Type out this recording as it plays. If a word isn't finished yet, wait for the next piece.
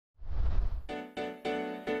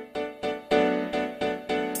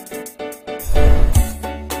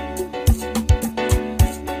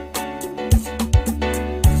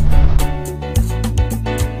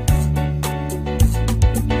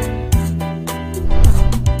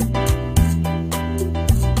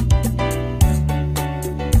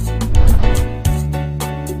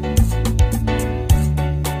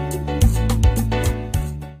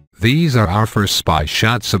These are our first spy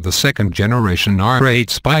shots of the second generation R8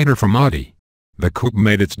 Spyder from Audi. The coupe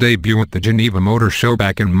made its debut at the Geneva Motor Show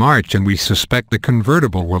back in March, and we suspect the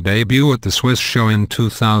convertible will debut at the Swiss show in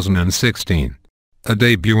 2016. A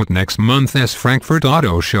debut at next month's Frankfurt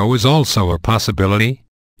Auto Show is also a possibility.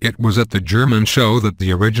 It was at the German show that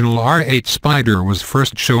the original R8 Spyder was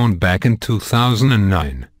first shown back in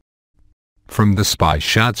 2009. From the spy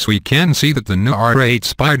shots we can see that the new R8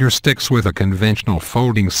 Spyder sticks with a conventional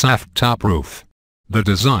folding soft top roof. The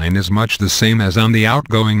design is much the same as on the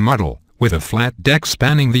outgoing model, with a flat deck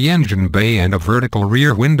spanning the engine bay and a vertical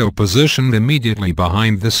rear window positioned immediately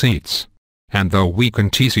behind the seats. And though we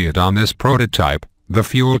can see it on this prototype, the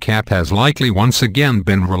fuel cap has likely once again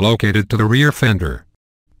been relocated to the rear fender.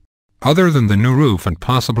 Other than the new roof and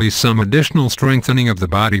possibly some additional strengthening of the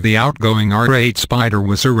body, the outgoing R8 Spyder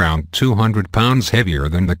was around 200 pounds heavier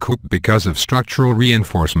than the coupe because of structural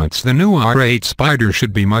reinforcements. The new R8 Spyder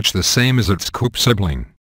should be much the same as its coupe sibling.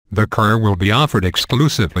 The car will be offered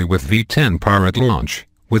exclusively with V10 power at launch,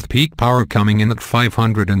 with peak power coming in at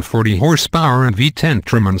 540 horsepower and V10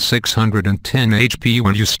 trim on 610 HP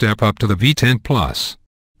when you step up to the V10 Plus.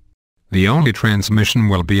 The only transmission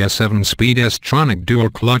will be a 7-speed S-tronic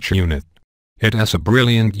dual-clutch unit. It has a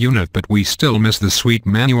brilliant unit, but we still miss the sweet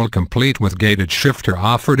manual complete with gated shifter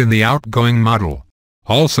offered in the outgoing model.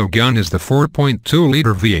 Also gone is the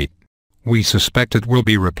 4.2-liter V8. We suspect it will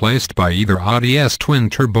be replaced by either Audi's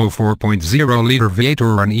twin-turbo 4.0-liter V8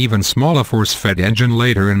 or an even smaller force-fed engine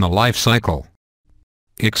later in the life cycle.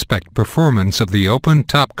 Expect performance of the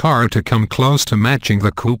open-top car to come close to matching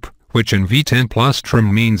the coupe, which in V10 Plus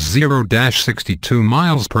trim means 0-62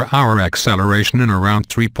 miles per hour acceleration in around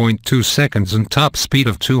 3.2 seconds and top speed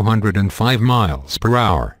of 205 miles per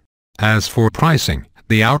hour. As for pricing,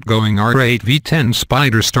 the outgoing R8 V10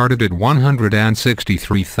 Spyder started at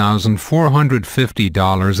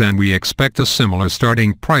 $163,450 and we expect a similar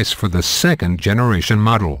starting price for the second generation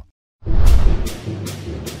model.